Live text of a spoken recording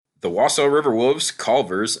The Wausau River Wolves,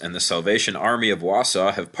 Culvers, and the Salvation Army of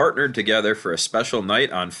Wausau have partnered together for a special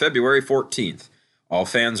night on February 14th. All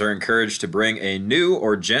fans are encouraged to bring a new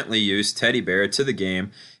or gently used teddy bear to the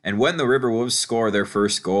game, and when the River Wolves score their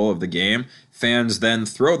first goal of the game, fans then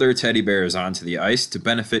throw their teddy bears onto the ice to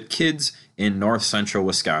benefit kids in north central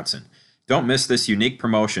Wisconsin. Don't miss this unique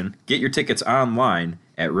promotion. Get your tickets online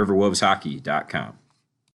at riverwolveshockey.com.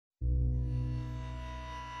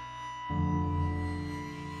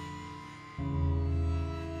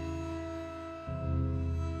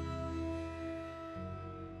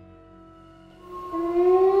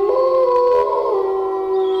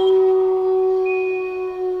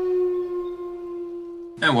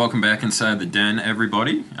 And welcome back inside the den,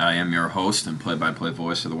 everybody. I am your host and play-by-play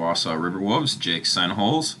voice of the Wausau River Wolves, Jake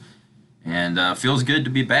Senholz, and feels good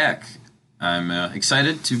to be back. I'm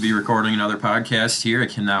excited to be recording another podcast here. I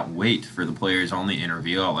cannot wait for the players-only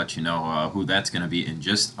interview. I'll let you know who that's going to be in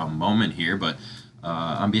just a moment here, but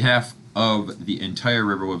on behalf of the entire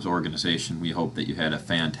River Wolves organization, we hope that you had a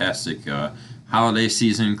fantastic holiday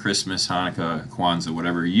season, Christmas, Hanukkah, Kwanzaa,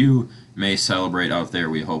 whatever you may celebrate out there.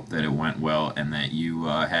 We hope that it went well and that you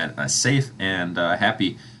had a safe and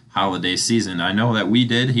happy holiday season. I know that we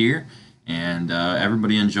did here, and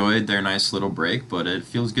everybody enjoyed their nice little break, but it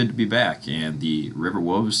feels good to be back. And the River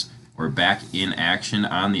Wolves were back in action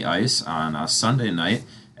on the ice on a Sunday night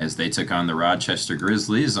as they took on the Rochester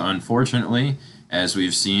Grizzlies. Unfortunately, as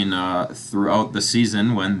we've seen throughout the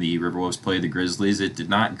season when the River Wolves played the Grizzlies, it did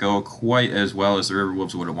not go quite as well as the River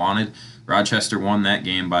Wolves would have wanted. Rochester won that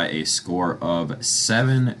game by a score of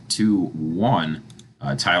 7-1.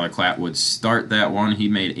 Tyler Klatt would start that one. He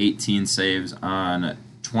made 18 saves on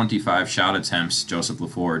 25 shot attempts. Joseph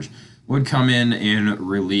LaForge would come in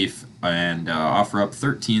relief and offer up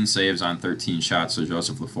 13 saves on 13 shots. So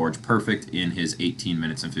Joseph LaForge perfect in his 18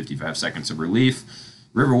 minutes and 55 seconds of relief.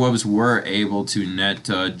 River Wolves were able to net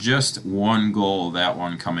just one goal, that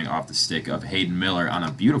one coming off the stick of Hayden Miller on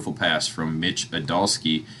a beautiful pass from Mitch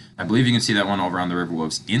Adolski. I believe you can see that one over on the River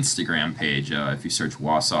Wolves Instagram page if you search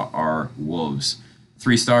Wausau R Wolves.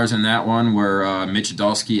 3 stars in that one were Mitch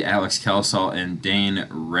Adolski, Alex Kelsall, and Dane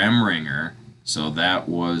Remringer. So that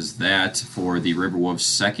was that for the River Wolves'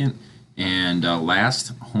 second and last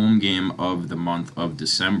home game of the month of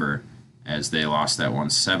December, as they lost that one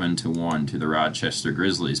 7-1 to the Rochester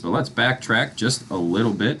Grizzlies. But let's backtrack just a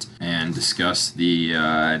little bit and discuss the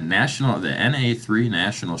NA3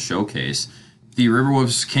 National Showcase. The River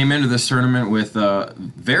Wolves came into this tournament with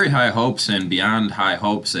very high hopes, and beyond high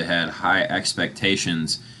hopes, they had high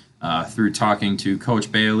expectations. Through talking to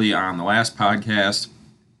Coach Bailey on the last podcast,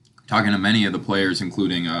 talking to many of the players,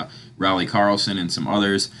 including Raleigh Carlson and some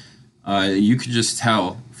others, you could just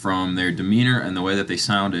tell from their demeanor and the way that they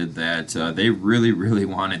sounded that they really, really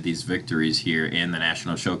wanted these victories here in the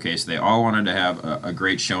National Showcase. They all wanted to have a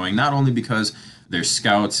great showing, not only because there's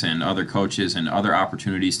scouts and other coaches and other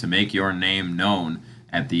opportunities to make your name known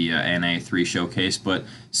at the NA3 Showcase, but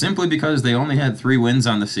simply because they only had 3 wins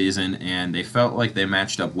on the season, and they felt like they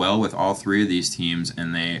matched up well with all 3 of these teams,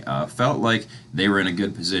 and they felt like they were in a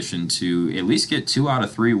good position to at least get 2 out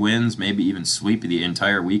of 3 wins, maybe even sweep the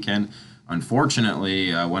entire weekend.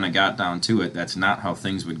 Unfortunately, when it got down to it, that's not how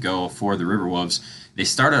things would go for the River Wolves. They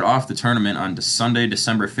started off the tournament on Sunday,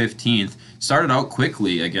 December 15th, started out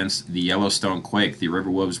quickly against the Yellowstone Quake. The River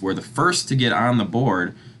Wolves were the first to get on the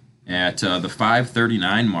board at the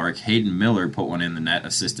 5:39 mark. Hayden Miller put one in the net,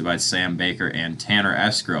 assisted by Sam Baker and Tanner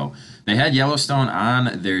Escrow. They had Yellowstone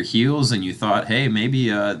on their heels, and you thought, hey, maybe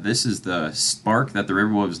this is the spark that the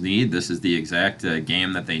River Wolves need. This is the exact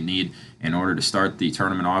game that they need in order to start the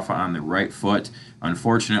tournament off on the right foot.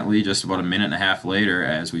 Unfortunately, just about a minute and a half later,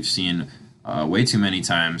 as we've seen way too many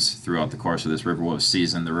times throughout the course of this River Wolves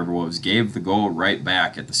season, the River Wolves gave the goal right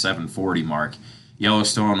back at the 7:40 mark.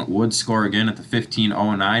 Yellowstone would score again at the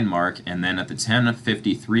 15:09 mark, and then at the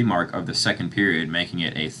 10:53 mark of the second period, making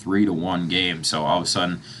it a 3-1 game. So all of a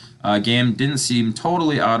sudden, game didn't seem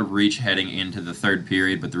totally out of reach heading into the third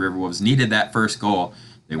period, but the River Wolves needed that first goal.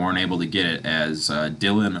 They weren't able to get it as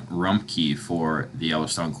Dylan Rumpke for the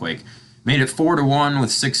Yellowstone Quake made it 4-1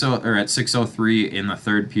 with at 6:03 in the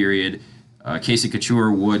third period. Casey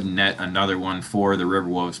Couture would net another one for the River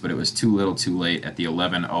Wolves, but it was too little too late at the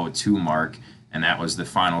 11:02 mark, and that was the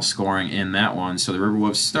final scoring in that one. So the River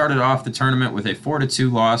Wolves started off the tournament with a 4-2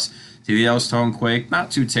 loss to the Yellowstone Quake. Not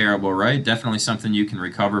too terrible, right? Definitely something you can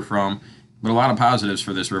recover from, but a lot of positives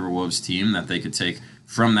for this River Wolves team that they could take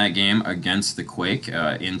from that game against the Quake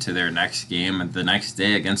into their next game the next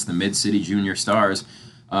day against the Mid-City Junior Stars.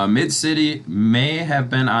 Mid-City may have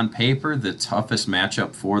been on paper the toughest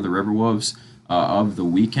matchup for the River Wolves. of the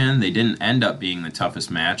weekend. They didn't end up being the toughest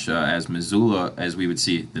match, as Missoula, as we would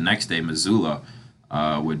see the next day, Missoula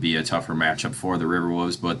would be a tougher matchup for the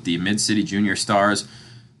Riverwolves. But the Mid-City Junior Stars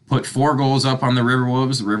put 4 goals up on the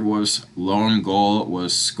Riverwolves. The Riverwolves' lone goal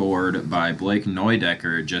was scored by Blake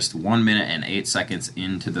Neudecker just 1 minute and 8 seconds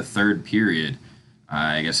into the third period.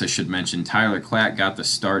 I guess I should mention Tyler Klatt got the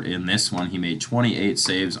start in this one. He made 28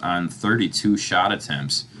 saves on 32 shot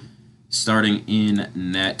attempts. Starting in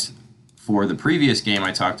net for the previous game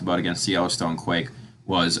I talked about against the Yellowstone Quake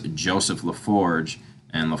was Joseph LaForge,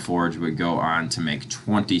 and LaForge would go on to make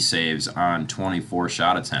 20 saves on 24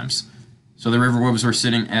 shot attempts. So the Riverwolves were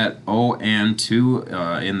sitting at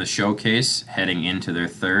 0-2 in the showcase, heading into their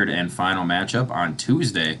third and final matchup on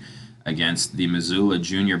Tuesday against the Missoula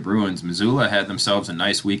Junior Bruins. Missoula had themselves a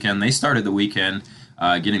nice weekend. They started the weekend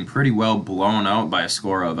getting pretty well blown out by a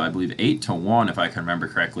score of, I believe, 8-1, if I can remember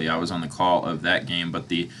correctly. I was on the call of that game, but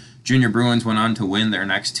the Junior Bruins went on to win their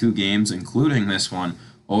next 2 games, including this one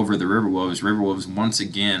over the Riverwolves. Riverwolves once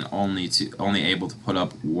again only able to put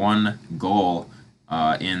up 1 goal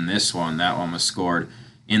in this one. That one was scored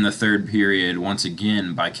in the third period once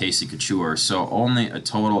again by Casey Couture. So only a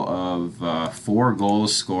total of 4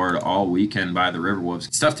 goals scored all weekend by the Riverwolves.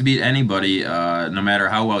 It's tough to beat anybody, no matter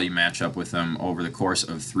how well you match up with them over the course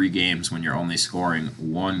of 3 games when you're only scoring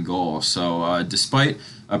 1 goal. So despite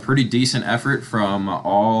a pretty decent effort from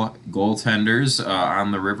all goaltenders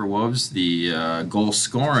on the Riverwolves, the goal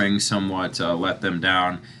scoring somewhat let them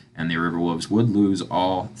down, and the Riverwolves would lose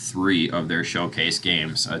all 3 of their showcase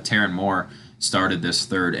games. Taryn Moore started this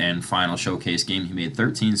third and final showcase game. He made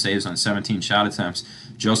 13 saves on 17 shot attempts.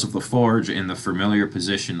 Joseph LaForge, in the familiar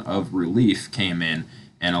position of relief, came in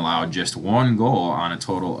and allowed just 1 goal on a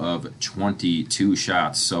total of 22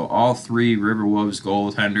 shots. So all 3 Riverwolves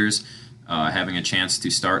goaltenders having a chance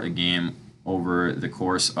to start a game over the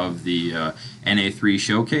course of the NA3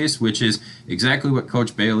 showcase, which is exactly what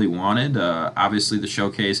Coach Bailey wanted. Obviously, the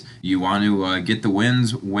showcase, you want to get the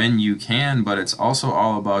wins when you can, but it's also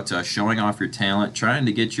all about showing off your talent, trying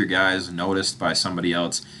to get your guys noticed by somebody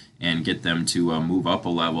else and get them to move up a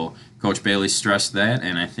level. Coach Bailey stressed that,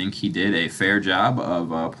 and I think he did a fair job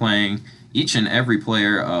of playing each and every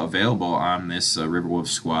player available on this Riverwolves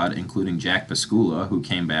squad, including Jack Pascula, who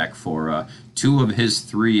came back for 2 of his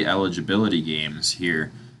 3 eligibility games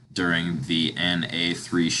here during the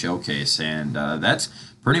NA3 showcase. And that's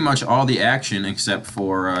pretty much all the action, except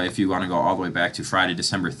for if you want to go all the way back to Friday,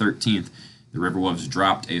 December 13th, the Riverwolves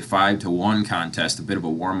dropped a 5-1 contest, a bit of a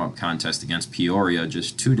warm-up contest against Peoria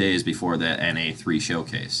just 2 days before that NA3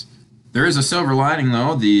 showcase. There is a silver lining,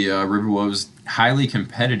 though. The Riverwolves highly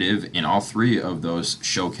competitive in all 3 of those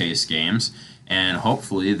showcase games, and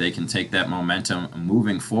hopefully they can take that momentum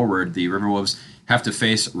moving forward. The Riverwolves have to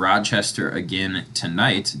face Rochester again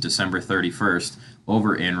tonight, December 31st,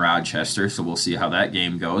 over in Rochester, so we'll see how that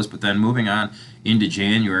game goes. But then moving on into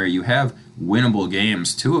January, you have winnable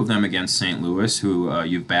games, 2 of them against St. Louis, who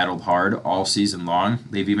you've battled hard all season long.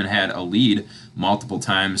 They've even had a lead multiple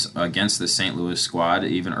times against the St. Louis squad,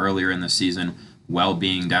 even earlier in the season. While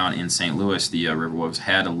being down in St. Louis, the Riverwolves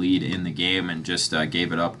had a lead in the game and just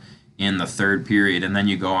gave it up in the third period. And then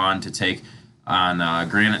you go on to take on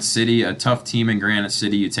Granite City, a tough team in Granite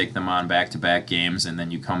City. You take them on back-to-back games, and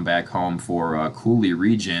then you come back home for Cooley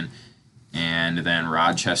Region, and then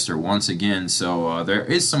Rochester once again. So there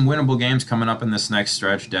is some winnable games coming up in this next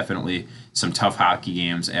stretch. Definitely some tough hockey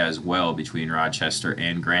games as well between Rochester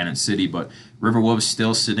and Granite City. But Riverwolves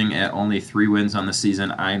still sitting at only 3 wins on the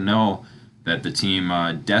season. I know that the team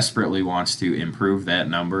desperately wants to improve that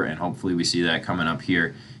number, and hopefully we see that coming up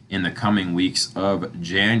here in the coming weeks of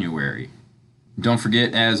January. Don't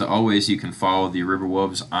forget, as always, you can follow the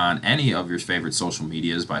Riverwolves on any of your favorite social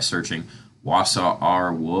medias by searching Wausau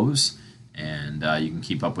R Wolves, and you can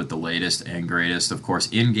keep up with the latest and greatest, of course,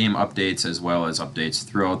 in-game updates as well as updates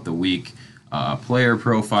throughout the week, player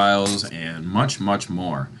profiles, and much, much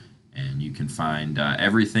more. And you can find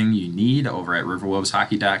everything you need over at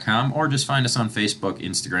riverwolveshockey.com, or just find us on Facebook,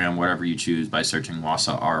 Instagram, whatever you choose, by searching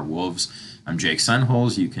Wausau R Wolves. I'm Jake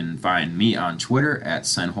Senholz. You can find me on Twitter at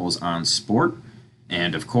SenholzOnSport.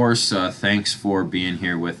 And of course, thanks for being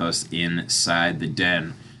here with us inside the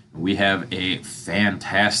den. We have a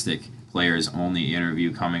fantastic players only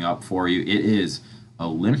interview coming up for you. It is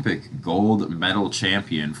Olympic gold medal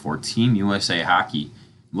champion for Team USA Hockey.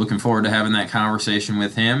 Looking forward to having that conversation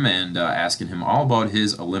with him and asking him all about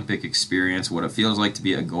his Olympic experience, what it feels like to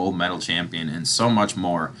be a gold medal champion, and so much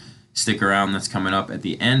more. Stick around, that's coming up at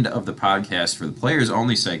the end of the podcast for the Players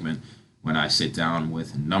Only segment when I sit down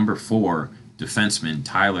with number 4 defenseman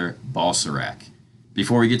Tyler Balcerak.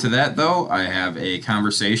 Before we get to that, though, I have a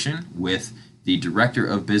conversation with the Director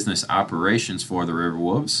of Business Operations for the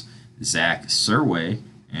Riverwolves, Zach Surway,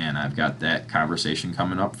 and I've got that conversation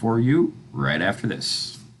coming up for you right after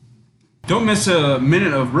this. Don't miss a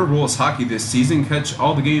minute of Riverwolves hockey this season. Catch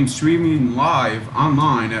all the games streaming live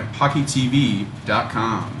online at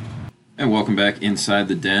hockeytv.com. And welcome back inside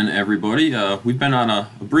the den, everybody. We've been on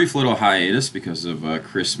a brief little hiatus because of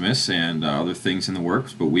Christmas and other things in the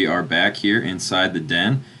works, but we are back here inside the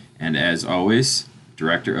den. And as always,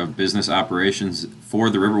 Director of Business Operations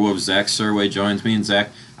for the Riverwolves, Zach Surway, joins me. And Zach,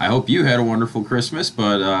 I hope you had a wonderful Christmas,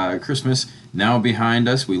 but Christmas now behind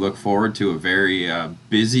us. We look forward to a very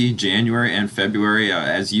busy January and February.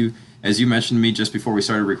 As you mentioned to me just before we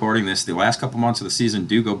started recording this, the last couple months of the season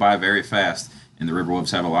do go by very fast. And the Riverwolves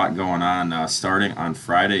have a lot going on starting on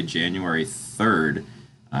Friday, January 3rd.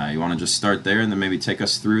 You want to just start there and then maybe take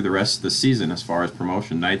us through the rest of the season as far as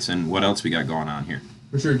promotion nights and what else we got going on here?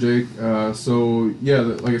 For sure, Jake. Like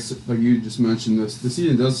you just mentioned, the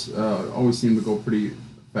season does always seem to go pretty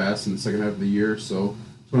fast in the second half of the year. So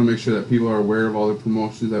just want to make sure that people are aware of all the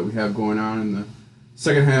promotions that we have going on in the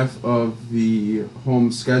second half of the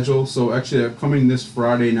home schedule. So actually, coming this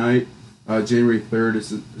Friday night, January 3rd,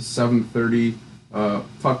 is a 7:30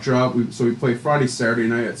 puck drop. We play Friday, Saturday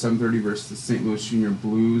night at 7:30 versus the St. Louis Junior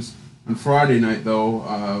Blues. On Friday night,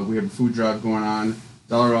 though, we have a food drive going on.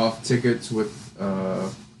 $1 off tickets with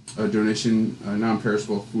a donation, a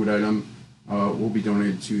non-perishable food item will be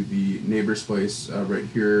donated to the Neighbor's Place right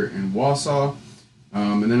here in Wausau.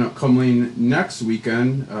 And then upcoming next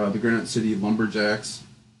weekend, the Granite City Lumberjacks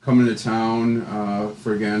coming to town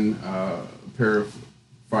for, again, a pair of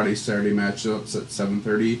Friday, Saturday matchups at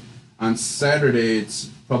 7:30. On Saturday, it's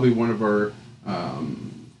probably one of our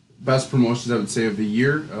best promotions, I would say, of the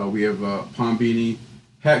year. We have a Palm Beanie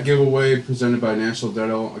hat giveaway presented by National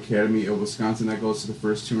Dental Academy of Wisconsin that goes to the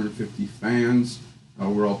first 250 fans.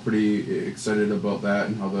 We're all pretty excited about that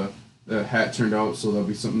and how the hat turned out, so that'll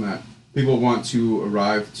be something that people want to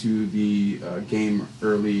arrive to the game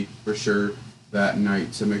early for sure that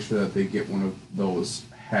night to make sure that they get one of those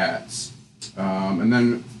hats. And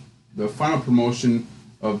then the final promotion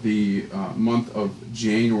of the month of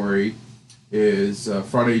January is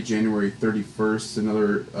Friday, January 31st,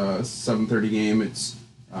 another 7:30 game. It's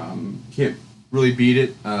can't really beat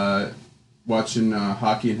it watching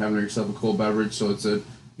hockey and having yourself a cold beverage. So it's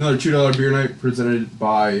another $2 beer night presented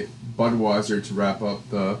by Budweiser to wrap up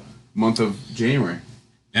the month of January.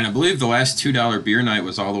 And I believe the last $2 beer night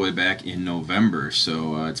was all the way back in November.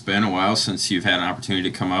 So it's been a while since you've had an opportunity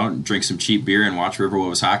to come out and drink some cheap beer and watch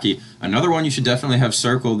Riverwolves hockey. Another one you should definitely have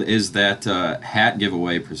circled is that hat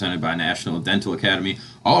giveaway presented by National Dental Academy.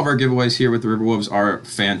 All of our giveaways here with the Riverwolves are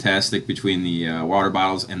fantastic between the water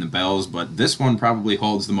bottles and the bells, but this one probably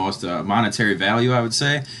holds the most monetary value, I would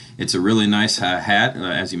say. It's a really nice hat,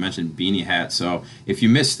 as you mentioned, beanie hat. So if you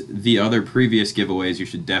missed the other previous giveaways, you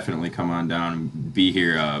should definitely come on down and be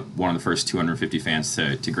here, one of the first 250 fans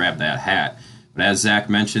to grab that hat. But as Zach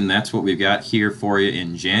mentioned, that's what we've got here for you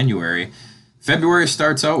in January. February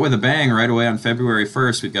starts out with a bang right away on February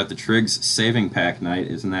 1st. We've got the Triggs Saving Pack night.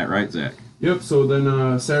 Isn't that right, Zach? Yep, so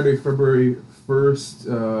then Saturday, February 1st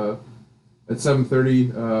at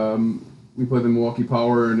 7:30, we play the Milwaukee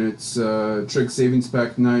Power, and it's Triggs Savings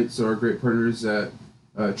Pack night. So our great partners at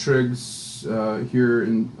Triggs here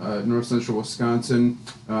in north central Wisconsin.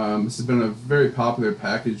 This has been a very popular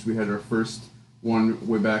package. We had our first one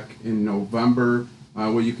way back in November.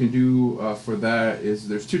 What you can do for that is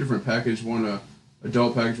there's two different packages, one a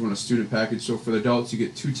adult package, one a student package. So for the adults, you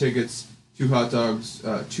get 2 tickets, 2 hot dogs,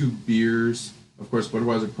 2 beers, of course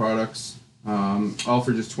Budweiser products, all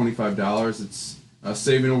for just $25. It's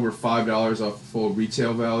saving over $5 off the full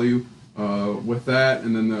retail value with that.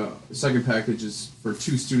 And then the second package is for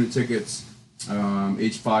 2 student tickets,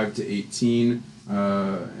 age 5 to 18,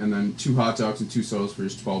 and then 2 hot dogs and 2 sodas for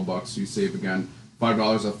just $12. So you save, again,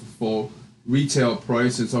 $5 off the full retail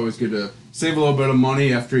price. It's always good to save a little bit of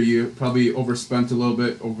money after you probably overspent a little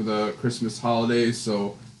bit over the Christmas holidays.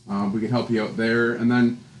 So we can help you out there. And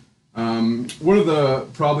then one of the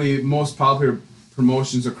probably most popular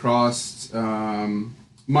promotions across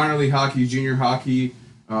minor league hockey, junior hockey,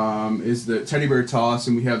 is the Teddy Bear Toss,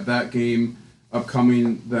 and we have that game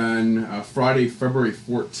upcoming then Friday, February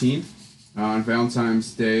 14th on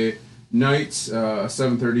Valentine's Day night,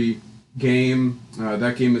 7:30 game.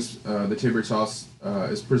 That game is the Teddy Bear Toss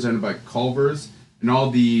is presented by Culver's, and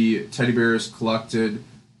all the teddy bears collected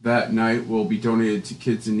that night will be donated to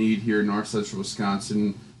kids in need here in north central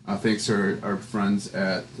Wisconsin, thanks to our friends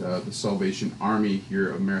at the Salvation Army here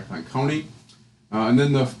of Marathon County. And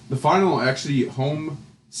then the final, actually, home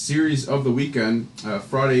series of the weekend,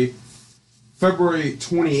 Friday, February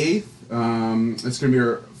 28th, It's going to be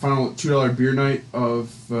our final $2 beer night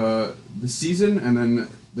of the season, and then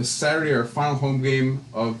the Saturday, our final home game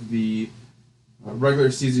of the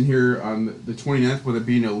regular season here on the 29th, with it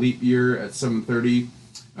being a leap year at 7:30.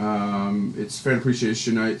 It's fan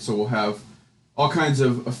appreciation night, so we'll have all kinds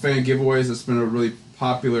of fan giveaways. It's been a really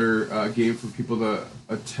popular game for people to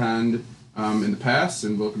attend in the past,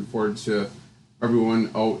 and looking forward to everyone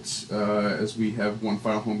out as we have one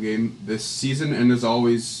final home game this season. And as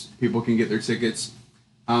always, people can get their tickets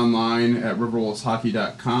online at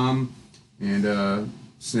riverwolveshockey.com and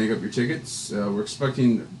snag up your tickets. We're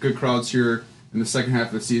expecting good crowds here in the second half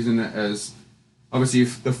of the season, as obviously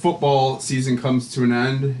if the football season comes to an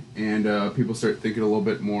end and people start thinking a little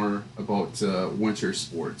bit more about winter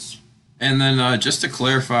sports. And then just to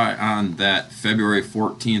clarify on that February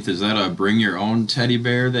 14th, is that a bring your own teddy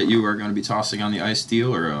bear that you are going to be tossing on the ice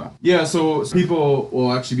deal? Or Yeah, so people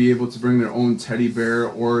will actually be able to bring their own teddy bear,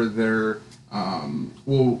 or their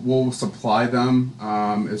we'll supply them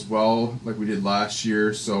as well, like we did last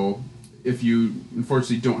year. So if you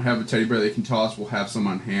unfortunately don't have a teddy bear that you can toss, we'll have some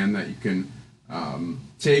on hand that you can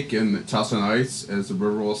take and toss on ice as the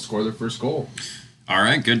Riverwolves score their first goal. All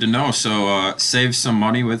right, good to know. So save some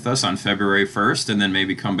money with us on February 1st, and then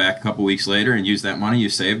maybe come back a couple weeks later and use that money you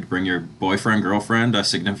saved to bring your boyfriend, girlfriend, a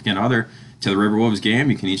significant other to the Riverwolves game.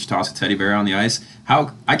 You can each toss a teddy bear on the ice.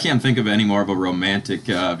 I can't think of any more of a romantic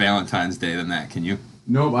Valentine's Day than that, can you?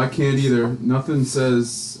 Nope, I can't either. Nothing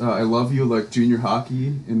says I love you like junior hockey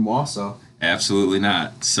in Wausau. Absolutely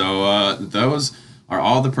not. So those are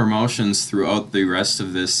all the promotions throughout the rest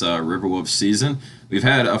of this Riverwolves season. We've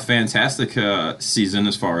had a fantastic season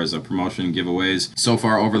as far as promotion giveaways so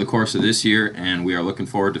far over the course of this year, and we are looking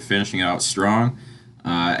forward to finishing out strong.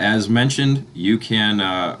 As mentioned, you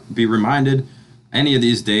can be reminded any of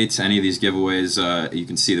these dates, any of these giveaways, you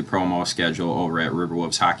can see the promo schedule over at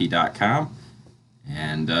riverwolveshockey.com,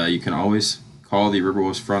 and you can always call the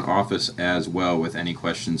Riverwolves front office as well with any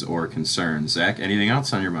questions or concerns. Zach, anything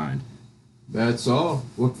else on your mind? That's all.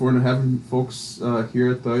 Look forward to having folks here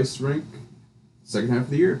at the ice rink second half of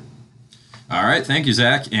the year. All right, thank you,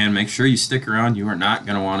 Zach, and make sure you stick around. You are not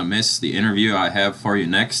going to want to miss the interview I have for you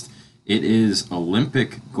next. It is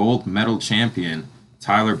Olympic gold medal champion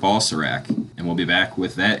Tyler Balcerak, and we'll be back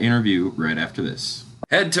with that interview right after this.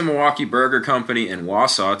 Head to Milwaukee Burger Company in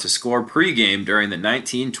Wausau to score pregame during the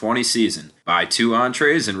 1920 season. Buy 2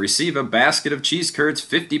 entrees and receive a basket of cheese curds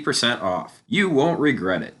 50% off. You won't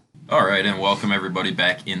regret it. All right, and welcome everybody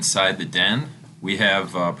back inside the den. We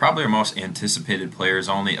have probably our most anticipated players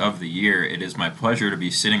only of the year. It is my pleasure to be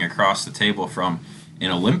sitting across the table from an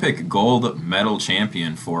Olympic gold medal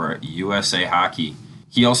champion for USA Hockey.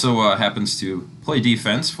 He also happens to play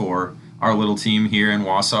defense for our little team here in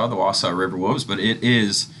Wausau, the Wausau Riverwolves, but it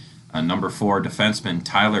is number 4 defenseman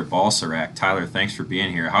Tyler Balcerak. Tyler, thanks for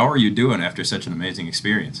being here. How are you doing after such an amazing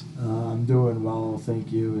experience? I'm doing well,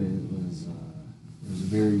 thank you. It was a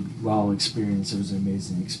very well experience. It was an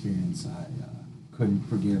amazing experience. I couldn't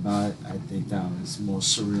forget about it. I think that was the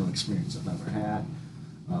most surreal experience I've ever had.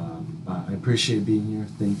 But I appreciate being here.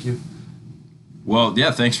 Thank you. Well,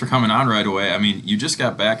 yeah, thanks for coming on right away. I mean, you just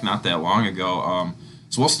got back not that long ago.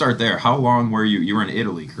 So we'll start there. How long were you? You were in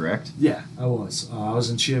Italy, correct? Yeah, I was. I was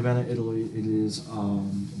in Chiavenna, Italy. It is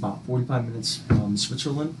about 45 minutes from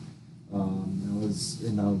Switzerland. I was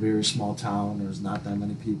in a very small town. There was not that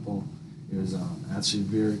many people. It was actually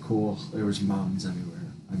very cool. There was mountains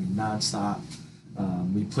everywhere. I mean, nonstop.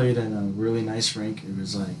 We played in a really nice rink. It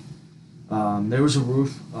was like there was a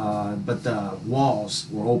roof, but the walls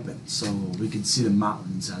were open, so we could see the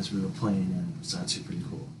mountains as we were playing, and it was actually pretty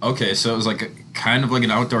cool. Okay, so it was like kind of like an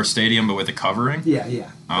outdoor stadium, but with a covering?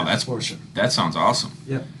 Yeah. Oh, that's for sure. That sounds awesome.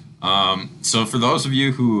 Yep. So for those of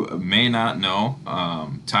you who may not know,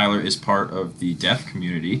 Tyler is part of the deaf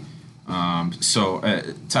community.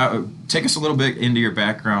 Tyler, take us a little bit into your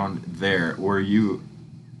background there. Were you...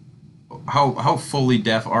 How fully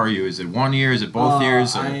deaf are you? Is it 1 ear? Is it both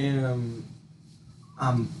ears? Or?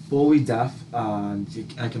 I'm fully deaf. I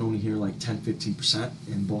can only hear like 10-15%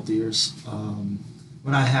 in both ears.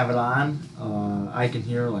 When I have it on, I can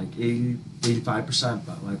hear like 80-85%,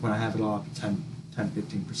 but like when I have it off,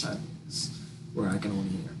 10-15% is where I can only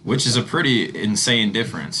hear. Which is a pretty insane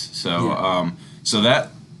difference. So, yeah. So that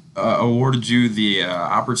awarded you the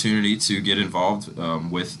opportunity to get involved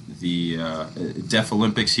with the Deaf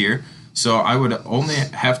Olympics here. So I would only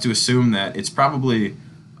have to assume that it's probably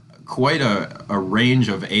quite a range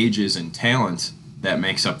of ages and talent that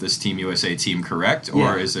makes up this Team USA team, correct?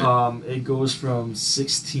 Or is it? It goes from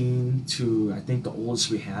 16 to, I think the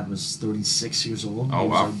oldest we had was 36 years old. Oh, he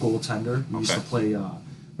wow. was our goaltender. He used to play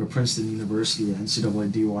for Princeton University,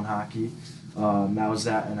 NCAA D1 hockey. That was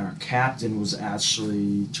that, and our captain was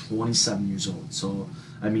actually 27 years old. So,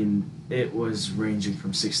 I mean, it was ranging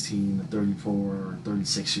from 16 to 34 or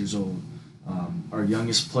 36 years old. Our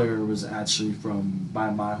youngest player was actually from by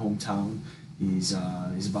my hometown. He's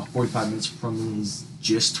about 45 minutes from me. He's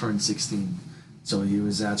just turned 16, so he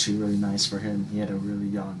was actually really nice for him. He had a really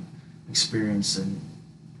young experience, and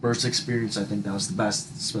first experience. I think that was the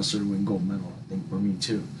best, especially to win gold medal. I think for me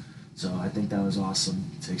too. So I think that was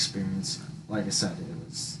awesome to experience. Like I said,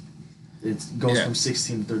 it goes from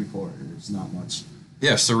 16 to 34. There's not much.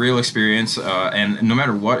 Yeah, surreal experience, and no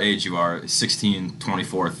matter what age you are, 16,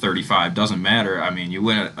 24, 35, doesn't matter. I mean, you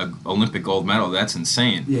win an Olympic gold medal, that's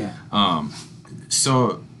insane. Yeah.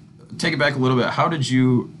 So, take it back a little bit. How did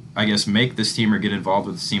you, I guess, make this team or get involved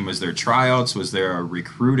with the team? Was there tryouts? Was there a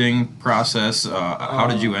recruiting process? How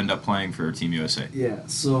did you end up playing for Team USA? Yeah,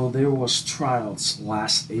 so there was tryouts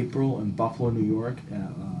last April in Buffalo, New York at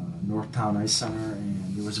Northtown Ice Center,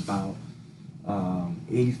 and there was about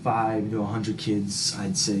 85 to 100 kids,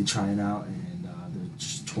 I'd say, trying out, and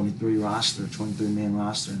there's 23 man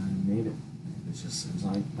roster, and I made it. It was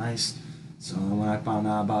like nice. So when I found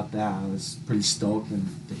out about that, I was pretty stoked, and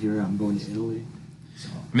to hear I'm going to Italy. So.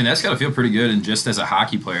 I mean, that's got to feel pretty good, and just as a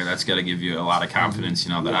hockey player, that's got to give you a lot of confidence,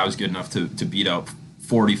 you know, that I was good enough to beat up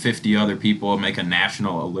 40, 50 other people and make a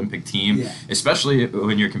national Olympic team, especially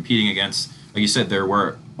when you're competing against, like you said, there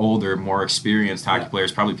were older, more experienced hockey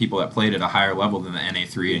players, probably people that played at a higher level than the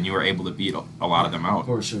NA3, and you were able to beat a lot of them out.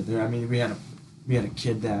 For sure. I mean, we had a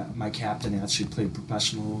kid that my captain actually played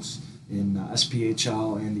professionals in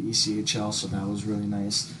SPHL and the ECHL, so that was really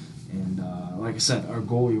nice. And like I said, our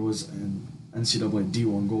goalie was an NCAA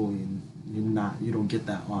D1 goalie, and you don't get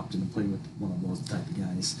that often to play with one of those type of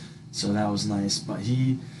guys. So that was nice. But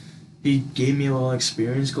he gave me a little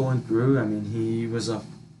experience going through. I mean,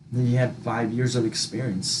 he had 5 years of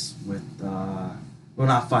experience with, well,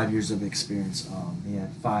 not 5 years of experience. He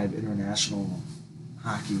had 5 international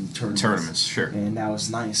hockey tournaments. Tournaments, sure. And that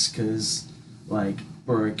was nice because, like,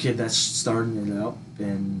 for a kid that's starting it up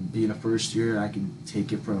and being a first year, I can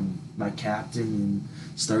take it from my captain and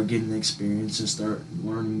start getting the experience and start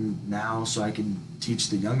learning now so I can teach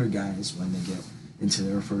the younger guys when they get into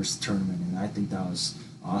their first tournament. And I think that was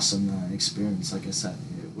awesome experience. Like I said,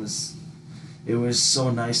 it was so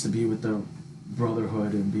nice to be with the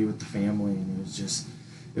brotherhood and be with the family, and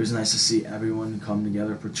it was nice to see everyone come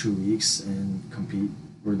together for 2 weeks and compete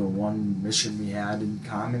for the one mission we had in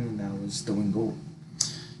common, and that was to win gold.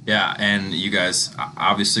 Yeah, and you guys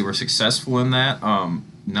obviously were successful in that.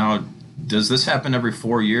 Now, does this happen every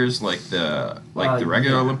 4 years, like the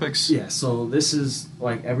regular Olympics? Yeah, so this is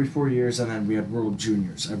like every 4 years, and then we have World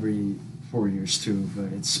Juniors every 4 years too, but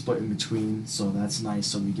it's split in between, so that's nice.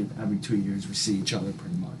 So we get every 2 years we see each other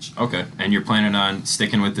pretty much. Okay, and you're planning on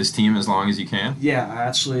sticking with this team as long as you can? Yeah,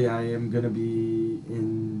 actually I am going to be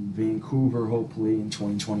in Vancouver hopefully in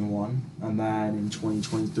 2021, and then in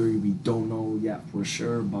 2023 we don't know yet for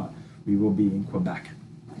sure, but we will be in Quebec,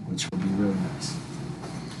 which will be really nice.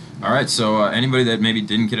 All right, so anybody that maybe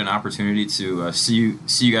didn't get an opportunity to see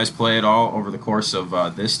you guys play at all over the course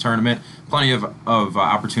of this tournament, plenty of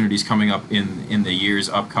opportunities coming up in the years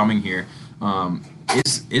upcoming here.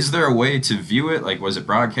 Is there a way to view it? Like, was it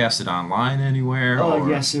broadcasted online anywhere? Oh,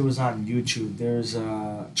 yes, it was on YouTube. There's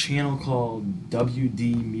a channel called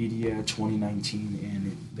WD Media 2019,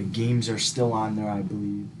 and the games are still on there, I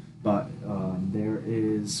believe. But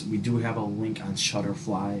we do have a link on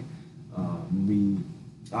Shutterfly.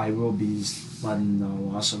 I will be letting the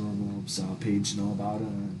Wausau Wolves page know about it,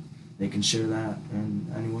 and they can share that, and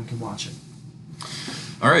anyone can watch it.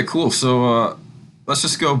 All right, cool. So let's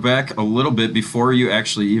just go back a little bit before you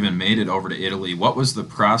actually even made it over to Italy. What was the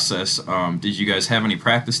process? Did you guys have any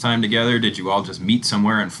practice time together? Did you all just meet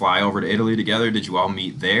somewhere and fly over to Italy together? Did you all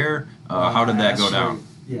meet there? How did that go down?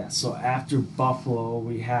 Yeah, so after Buffalo,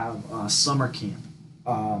 we have summer camp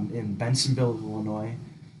in Bensonville, Illinois.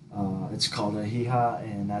 It's called a HIHA,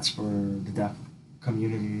 and that's for the deaf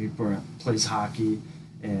community where plays hockey,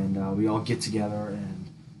 and we all get together, and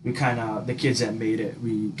we the kids that made it,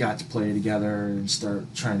 we got to play together and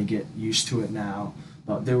start trying to get used to it now.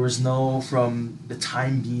 But there was from the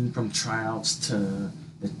time being from tryouts to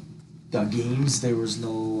the games, there was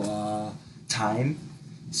no time,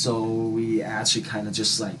 so we actually kind of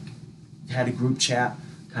just like had a group chat,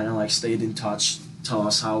 kind of like stayed in touch, tell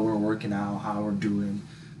us how we're working out, how we're doing.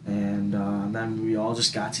 And then we all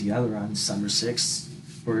just got together on December 6th.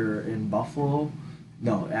 We're in Buffalo.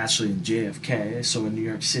 No, actually in JFK, so in New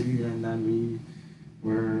York City, and then we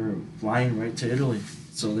were flying right to Italy.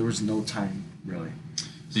 So there was no time, really.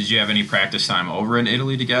 Did you have any practice time over in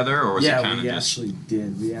Italy together, or was it kind Yeah, of we just? actually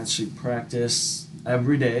did. We actually practiced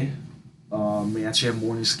every day. We actually have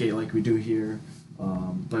morning skate like we do here.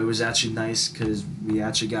 But it was actually nice because we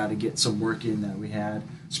actually got to get some work in that we had,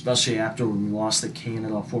 especially after we lost at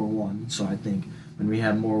Canada 4-1. So I think when we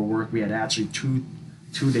had more work, we had actually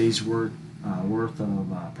two days worth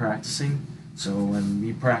of practicing. So when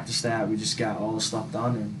we practiced that, we just got all the stuff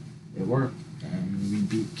done and it worked. And we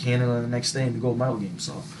beat Canada the next day in the gold medal game.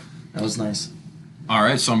 So that was nice. All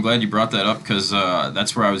right, so I'm glad you brought that up because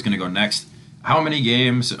that's where I was going to go next. How many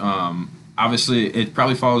games? Obviously, it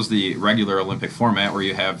probably follows the regular Olympic format where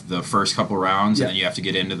you have the first couple rounds Yeah. and then you have to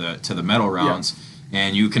get into the medal rounds,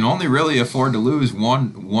 and you can only really afford to lose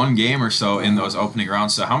one game or so in those opening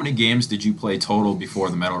rounds. So, how many games did you play total before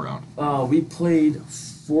the medal round? We played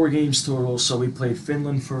 4 games total. So we played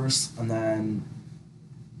Finland first, and then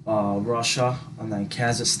Russia, and then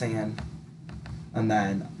Kazakhstan, and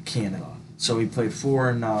then Canada. So we played 4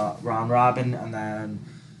 in round robin, and then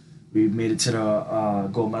we made it to the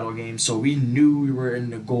gold medal game. So we knew we were in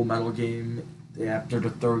the gold medal game after the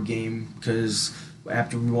 3rd game because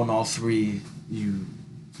after we won all 3,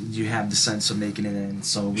 you have the sense of making it in.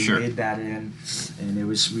 So we Sure. made that in, and we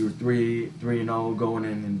were 3-0 going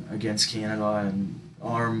in against Canada, and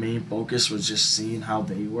our main focus was just seeing how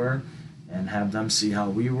they were, and have them see how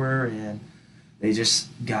we were, and they just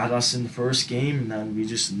got us in the first game, and then we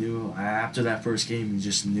just knew after that first game we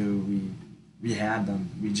just knew we had them.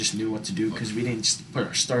 We just knew what to do because we didn't just put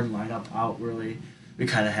our starting lineup out really. We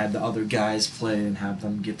kind of had the other guys play and have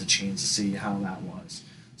them get the chance to see how that was.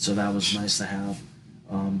 So that was nice to have.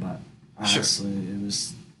 But Sure.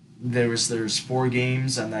 honestly, there's 4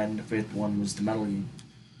 games, and then the 5th one was the medal game.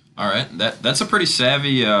 All right, that's a pretty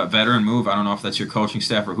savvy veteran move. I don't know if that's your coaching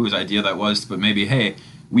staff or whose idea that was, but maybe, hey,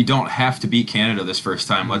 we don't have to beat Canada this first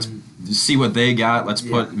time. Let's see what they got. Let's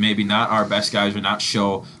put maybe not our best guys, but not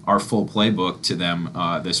show our full playbook to them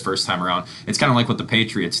this first time around. It's kind of like what the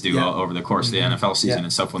Patriots do Yeah. over the course of the NFL season Yeah.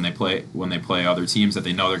 and stuff when they play other teams that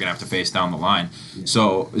they know they're going to have to face down the line.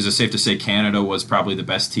 So is it safe to say Canada was probably the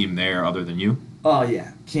best team there other than you? Oh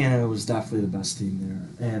yeah, Canada was definitely the best team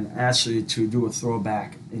there. And actually, to do a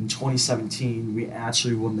throwback, in 2017 we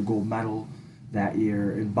actually won the gold medal that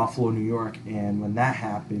year in Buffalo, New York. And when that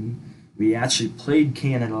happened, we actually played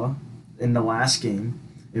Canada in the last game,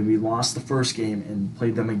 and we lost the first game and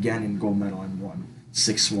played them again in gold medal and won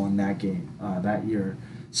 6-1 that game that year.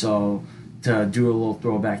 So to do a little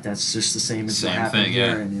throwback, that's just the same as what Same happened thing, here,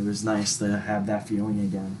 yeah. and it was nice to have that feeling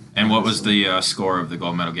again. And what was So the score of the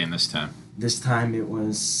gold medal game this time? this time it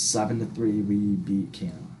was 7-3. We beat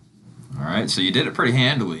Canada. All right, so you did it pretty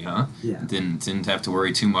handily, huh? Yeah. Didn't have to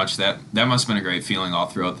worry too much. That must have been a great feeling all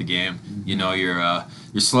throughout the game. You know, you're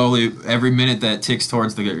slowly every minute that ticks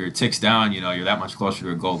ticks down. You know, you're that much closer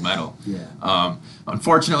to a gold medal. Yeah.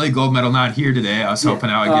 Unfortunately, gold medal not here today. I was hoping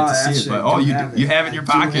I would get to see it, Actually, but I do you have you have it in your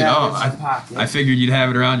pocket. Pocket. I figured you'd have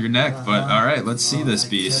it around your neck. But Uh-huh. all right, let's see this I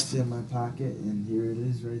beast. kept it in my pocket, and here it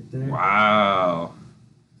is right there. Wow.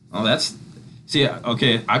 Well, that's. See,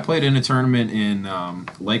 okay, I played in a tournament in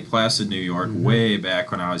Lake Placid, New York, way back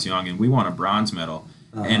when I was young, and we won a bronze medal.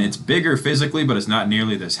 And it's bigger physically, but it's not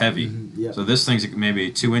nearly this heavy. Yep. So this thing's maybe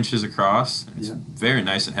 2 inches across. It's Yep. very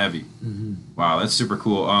nice and heavy. Mm-hmm. Wow, that's super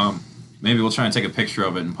cool. Maybe we'll try and take a picture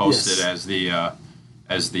of it and post Yes. it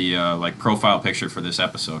as the like profile picture for this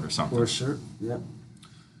episode or something. For sure. Yep.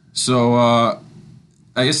 So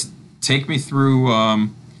I guess take me through.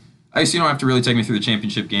 I guess you don't have to really take me through the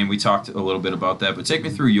championship game. We talked a little bit about that, but take me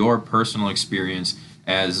through your personal experience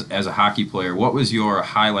as a hockey player. What was your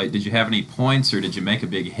highlight? Did you have any points, or did you make a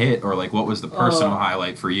big hit, or like what was the personal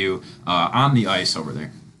highlight for you on the ice over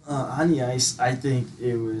there? On the ice, I think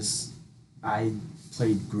I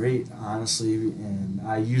played great, honestly, and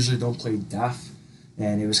I usually don't play deaf.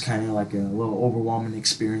 And it was kind of like a little overwhelming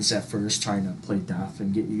experience at first, trying to play deaf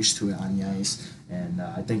and get used to it on the ice. And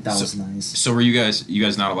I think that was nice. So were you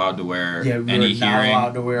guys not allowed to wear Yeah, we any were not hearing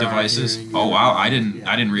allowed to wear our devices? hearing, Oh yeah. wow, I didn't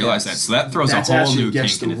Yeah. realize that. So that throws That's a whole actually new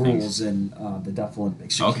against kink the into things. rules in the Deaf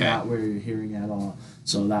Olympics. You Okay. cannot wear your hearing at all.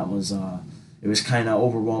 So that was it was kind of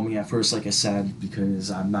overwhelming at first, like I said, because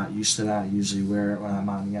I'm not used to that. I usually wear it when I'm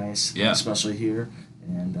on the ice, Yeah. especially here.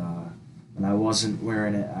 And when I wasn't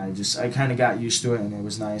wearing it, I kind of got used to it, and it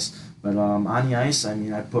was nice. But on the ice, I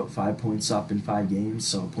mean, I put 5 points up in 5 games,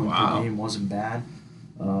 so a point Wow. per game wasn't bad.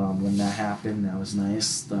 When that happened, that was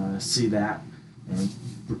nice to see that and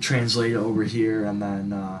translate it over here. And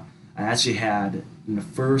then I actually had, in the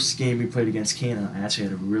first game we played against Canada, I actually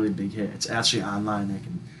had a really big hit. It's actually online. I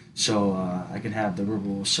can show, I can have the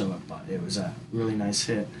river show it, but it was a really nice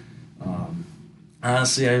hit.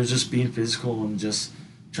 Honestly, I was just being physical and just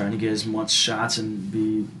trying to get as much shots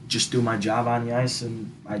and just do my job on the ice,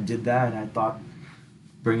 and I did that, and I thought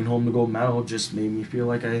bringing home the gold medal just made me feel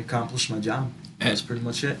like I accomplished my job. That's pretty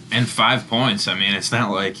much it. And 5 points. I mean, it's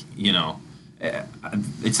not like,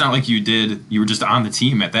 it's not like you were just on the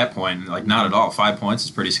team at that point. Like, not at all. 5 points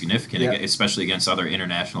is pretty significant, especially against other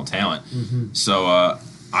international talent. Mm-hmm. So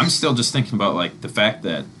I'm still just thinking about, like, the fact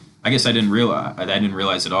that I guess I didn't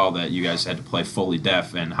realize at all that you guys had to play fully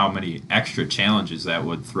deaf, and how many extra challenges that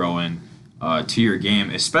would throw in to your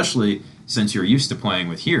game, especially since you're used to playing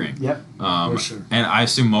with hearing. Yep, for sure. And I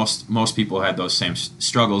assume most people had those same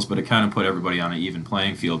struggles, but it kind of put everybody on an even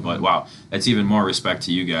playing field. But wow, that's even more respect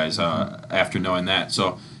to you guys after knowing that.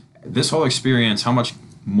 So this whole experience, how much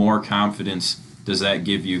more confidence does that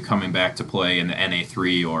give you coming back to play in the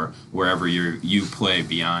NA3 or wherever you play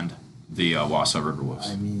beyond the Wausau River Wolves?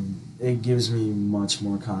 I mean, it gives me much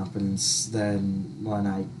more confidence than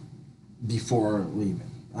before leaving.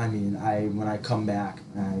 I mean, when I come back,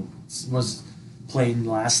 I was playing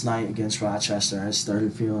last night against Rochester. I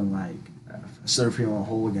started feeling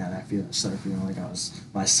whole again. I started feeling like I was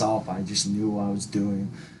myself. I just knew what I was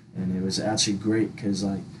doing, and it was actually great because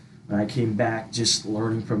when I came back, just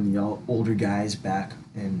learning from the older guys back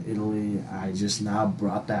in Italy, I just now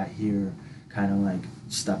brought that here, kind of like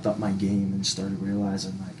stepped up my game and started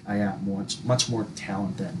realizing like I got much more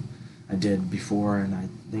talent than I did before, and I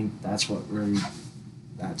think that's what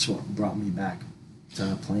brought me back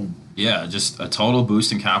to playing. Yeah, just a total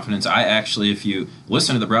boost in confidence. I actually, if you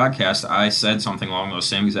listen to the broadcast, I said something along those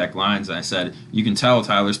same exact lines. I said, you can tell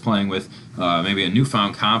Tyler's playing with maybe a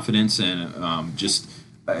newfound confidence, and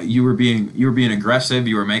you were being aggressive.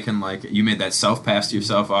 You were making you made that self pass to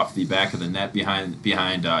yourself off the back of the net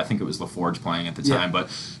behind I think it was LaForge playing at the time, but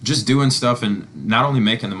just doing stuff and not only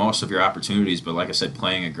making the most of your opportunities, but like I said,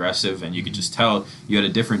 playing aggressive, and you could just tell you had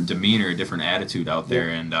a different demeanor, a different attitude out there.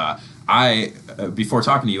 And I before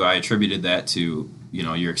talking to you, I attributed that to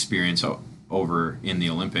your experience over in the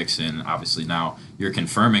Olympics, and obviously now you're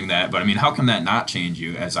confirming that. But I mean, how can that not change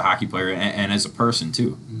you as a hockey player and as a person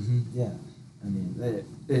too? Mm-hmm. Yeah, I mean,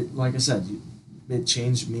 it like I said, it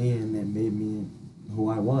changed me and it made me who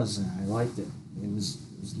I was, and I liked it. It was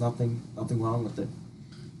nothing wrong with it.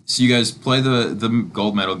 So you guys play the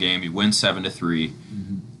gold medal game. You win 7-3.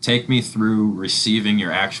 Mm-hmm. Take me through receiving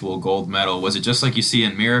your actual gold medal. Was it just like you see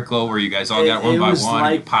in Miracle, where you guys all got one by one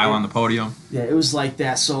and you pile on the podium? Yeah, it was like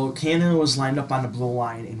that. So Canada was lined up on the blue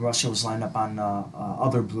line, and Russia was lined up on the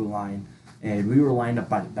other blue line, and we were lined up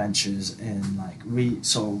by the benches, and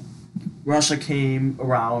so Russia came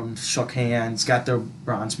around, shook hands, got their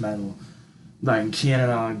bronze medal. Like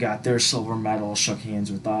Canada got their silver medal, shook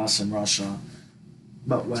hands with us and Russia.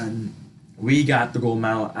 But when we got the gold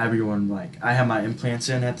medal, everyone, I had my implants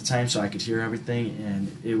in at the time so I could hear everything,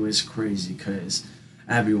 and it was crazy because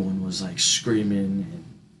everyone was screaming and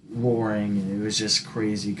roaring, and it was just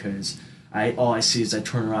crazy because all I see is I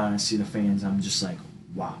turn around and I see the fans. I'm just like,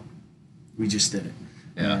 wow, we just did it.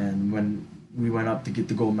 Yeah. And when we went up to get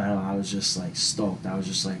the gold medal, I was just stoked. I was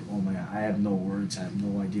just like, oh my God, I have no words. I have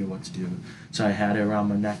no idea what to do. So I had it around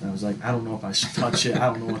my neck, and I was like, I don't know if I should touch it. I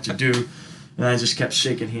don't know what to do. And I just kept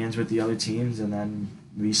shaking hands with the other teams, and then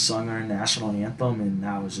we sung our national anthem, and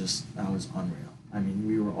that was unreal. I mean,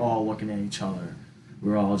 we were all looking at each other.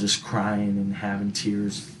 We were all just crying and having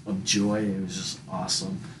tears of joy. It was just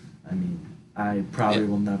awesome. I mean, I probably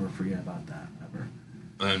will never forget about that ever.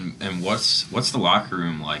 And what's the locker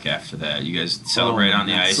room like after that? You guys celebrate on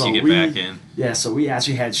the ice, so you get back in? Yeah, so we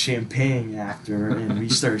actually had champagne after, and we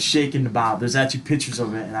started shaking the bottle. There's actually pictures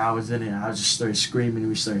of it, and I was in it, and I just started screaming, and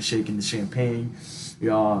we started shaking the champagne.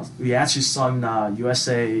 We actually sung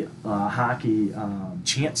USA hockey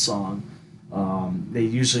chant song. They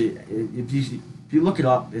usually, if you look it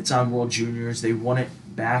up, it's on World Juniors. They won it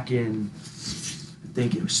back in, I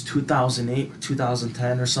think it was 2008 or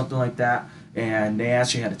 2010 or something like that. And they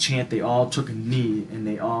actually had a chant. They all took a knee, and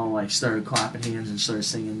they all started clapping hands and started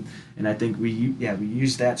singing. And I think we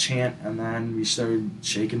used that chant, and then we started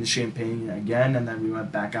shaking the champagne again, and then we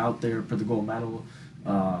went back out there for the gold medal,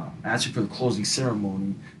 actually for the closing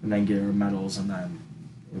ceremony, and then get our medals, and then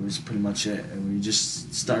it was pretty much it. And we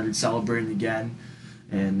just started celebrating again,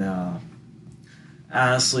 and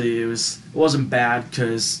honestly, it wasn't bad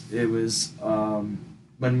because it was.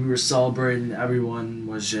 When we were celebrating, everyone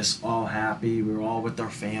was just all happy. We were all with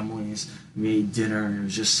our families. We ate dinner, and it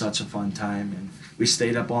was just such a fun time. And we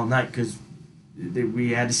stayed up all night because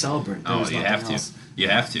we had to celebrate. You have to. You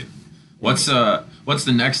have to. What's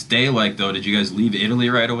the next day like, though? Did you guys leave Italy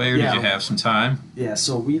right away, or did you have some time? Yeah,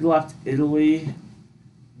 so we left Italy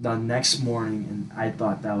the next morning, and I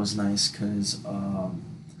thought that was nice because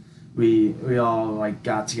we all like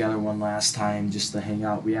got together one last time just to hang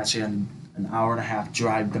out. We actually had an hour and a half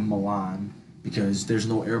drive to Milan because there's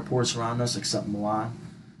no airports around us except Milan,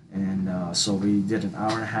 and so we did an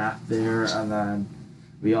hour and a half there, and then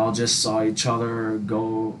we all just saw each other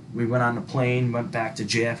go. We went on the plane, went back to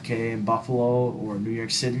JFK in Buffalo or New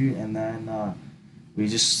York City, and then we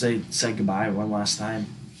just said goodbye one last time.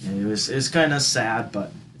 And it's kind of sad,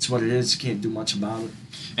 but it's what it is. You can't do much about it.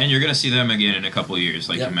 And you're going to see them again in a couple of years,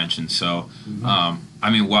 like Yep. you mentioned. So, Mhm. I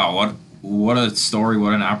mean, wow, what a story,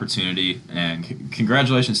 what an opportunity, and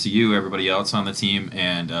congratulations to you, everybody else on the team,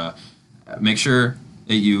 and make sure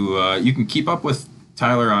that you can keep up with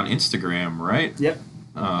Tyler on Instagram, right? Yep.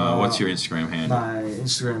 What's your Instagram handle? My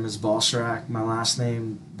Instagram is Balserac. My last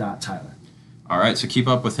name .Tyler. All right, so keep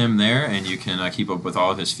up with him there, and you can keep up with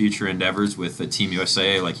all of his future endeavors with the Team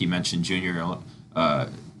USA, like he mentioned, junior.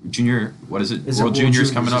 What is it? Is it World World Juniors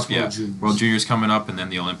Juniors? coming up. It's Yeah, World Juniors. World Juniors coming up, and then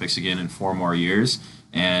the Olympics again in 4 more years.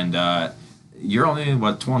 And you're only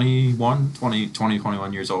what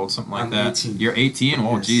 21 years old, something like I'm that. 18. You're 18.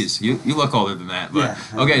 Oh, Yes. geez, you look older than that. But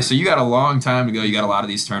Yeah. okay, so you got a long time to go. You got a lot of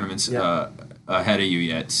these tournaments Yeah. ahead of you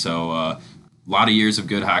yet. So a lot of years of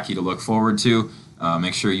good hockey to look forward to.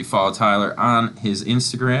 Make sure you follow Tyler on his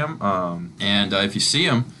Instagram. And if you see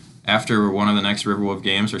him after one of the next Riverwolf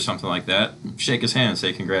games or something like that, shake his hand and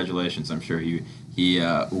say congratulations. I'm sure he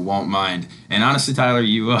won't mind. And honestly, Tyler,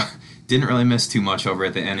 you didn't really miss too much over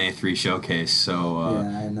at the NA3 showcase. So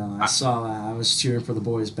Yeah, I know. I saw that. I was cheering for the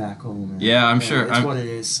boys back home. And Yeah, I'm sure- It's I'm- what it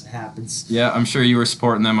is. It happens. yeah, I'm sure you were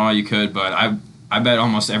supporting them all you could, but I bet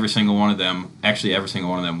almost every single one of them, actually every single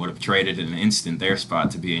one of them, would have traded in an instant their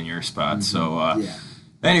spot to be in your spot. So Yeah.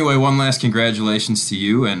 anyway, one last congratulations to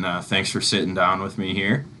you, and thanks for sitting down with me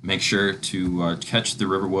here. Make sure to catch the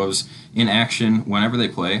Riverwolves in action whenever they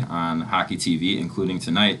play on Hockey TV, including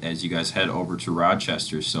tonight as you guys head over to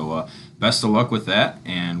Rochester. So best of luck with that,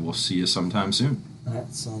 and we'll see you sometime soon. All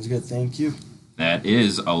right. Sounds good. Thank you. That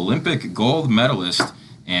is Olympic gold medalist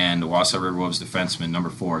and Wausau Riverwolves defenseman number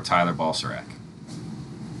 4, Tyler Balserac.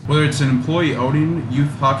 Whether it's an employee outing,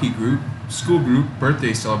 youth hockey group, school group,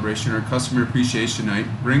 birthday celebration, or customer appreciation night,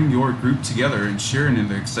 bring your group together and share in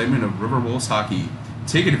the excitement of Riverwolves hockey.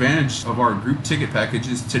 Take advantage of our group ticket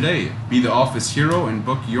packages today. Be the office hero and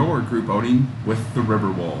book your group outing with the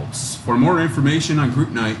Riverwolves. For more information on group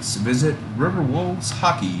nights, visit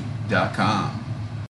riverwolveshockey.com.